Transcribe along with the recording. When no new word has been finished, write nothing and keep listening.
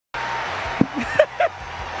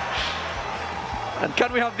And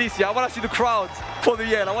can we have this? Yeah, I want to see the crowd for the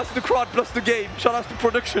yell. I want to see the crowd plus the game. Shout out to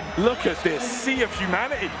production. Look at this sea of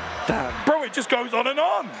humanity. Damn. Bro, it just goes on and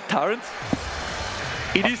on. Tarrant,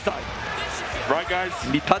 it is time. Right, guys.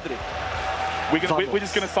 Mi padre. We're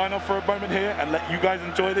just going to sign off for a moment here and let you guys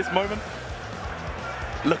enjoy this moment.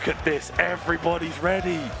 Look at this. Everybody's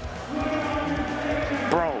ready.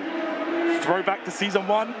 Bro, throwback to season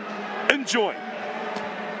 1. Enjoy.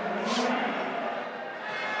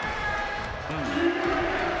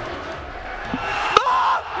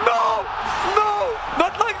 No!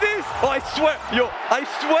 Not like this! Oh, I swear, I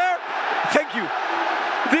swear, thank you.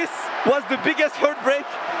 This was the biggest heartbreak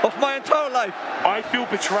of my entire life. I feel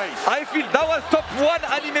betrayed. I feel that was top 1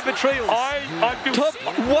 anime betrayal. I feel top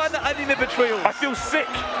 1 anime betrayal. I feel sick.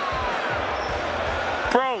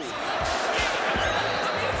 Bro.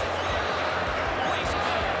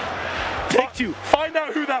 Take 2. Find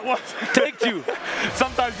out who that was. Take 2.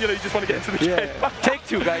 Sometimes, you just want to get into the game. Take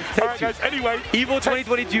 2, guys. Take 2. All right, guys. Anyway.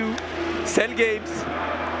 EVO2022. Sell games.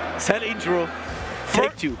 Sell intro.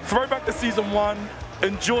 Take 2. Throwback to season 1.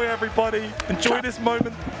 Enjoy, everybody. Enjoy this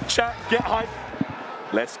moment. Chat. Get hype.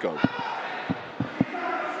 Let's go.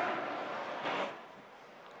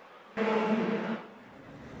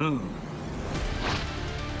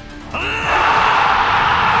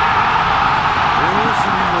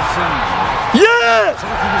 Yeah!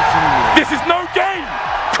 This is no game.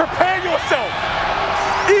 Prepare yourself.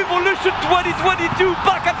 Evolution 2022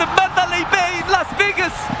 back at the Mandalay Bay in Las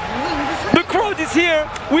Vegas. The crowd is here.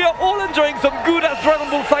 We are all enjoying some good as Dragon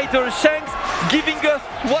Ball Fighter. Shanks giving us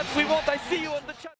what we want. I see you on the chat.